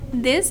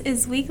This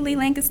is Weekly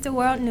Lancaster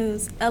World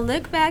News, a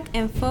look back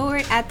and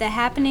forward at the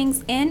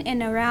happenings in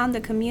and around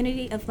the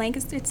community of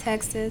Lancaster,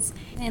 Texas,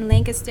 and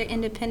Lancaster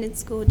Independent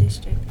School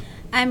District.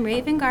 I'm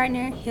Raven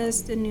Gardner.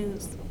 Here's the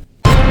news.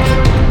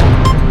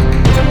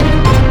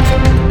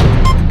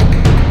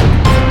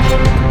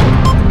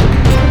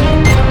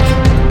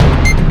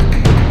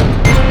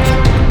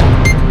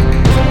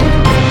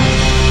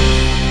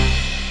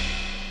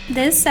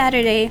 This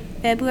Saturday,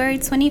 February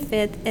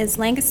 25th, is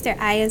Lancaster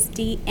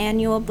ISD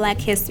Annual Black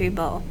History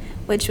Bowl,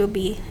 which will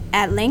be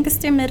at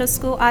Lancaster Middle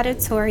School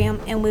Auditorium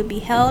and will be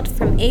held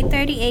from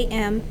 8:30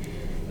 a.m.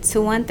 to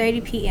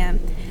 1:30 p.m.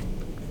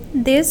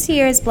 This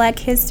year's Black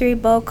History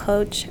Bowl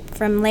coach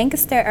from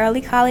Lancaster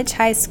Early College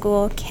High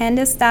School,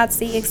 Candace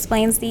Dotsey,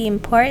 explains the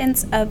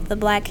importance of the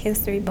Black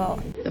History Bowl.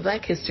 The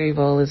Black History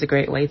Bowl is a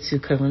great way to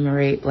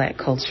commemorate Black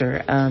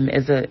culture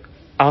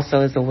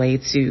also as a way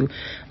to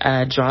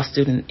draw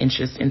student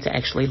interest into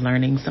actually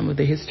learning some of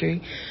the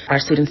history. Our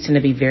students tend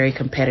to be very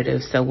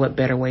competitive, so what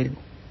better way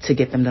to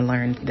get them to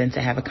learn than to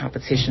have a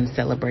competition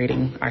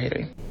celebrating our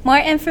history. More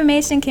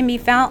information can be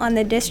found on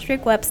the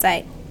district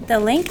website. The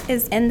link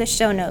is in the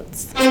show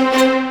notes.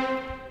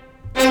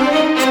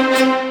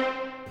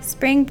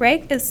 Spring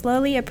break is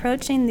slowly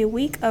approaching the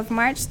week of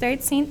March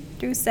 13th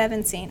through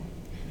 17th.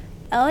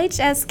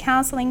 LHS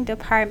Counseling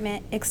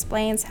Department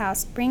explains how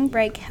spring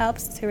break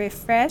helps to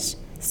refresh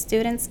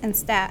students and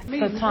staff.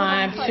 It's a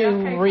time to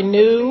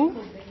renew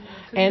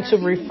and to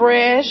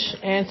refresh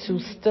and to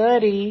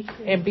study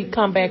and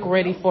come back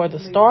ready for the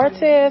STAR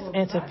test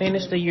and to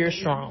finish the year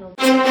strong.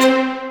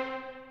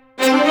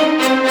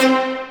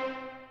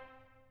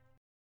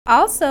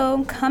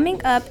 Also,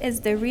 coming up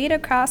is the Read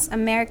Across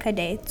America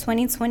Day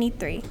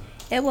 2023.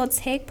 It will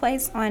take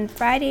place on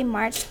Friday,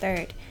 March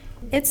 3rd.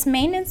 It's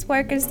Maintenance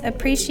Workers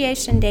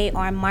Appreciation Day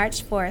on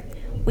March 4th.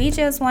 We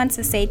just want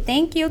to say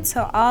thank you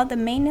to all the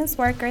maintenance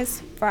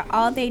workers for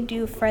all they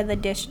do for the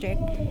district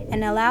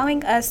and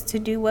allowing us to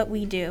do what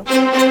we do.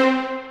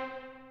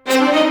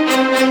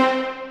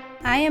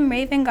 I am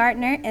Raven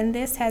Gardner, and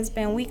this has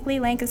been Weekly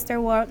Lancaster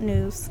World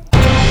News.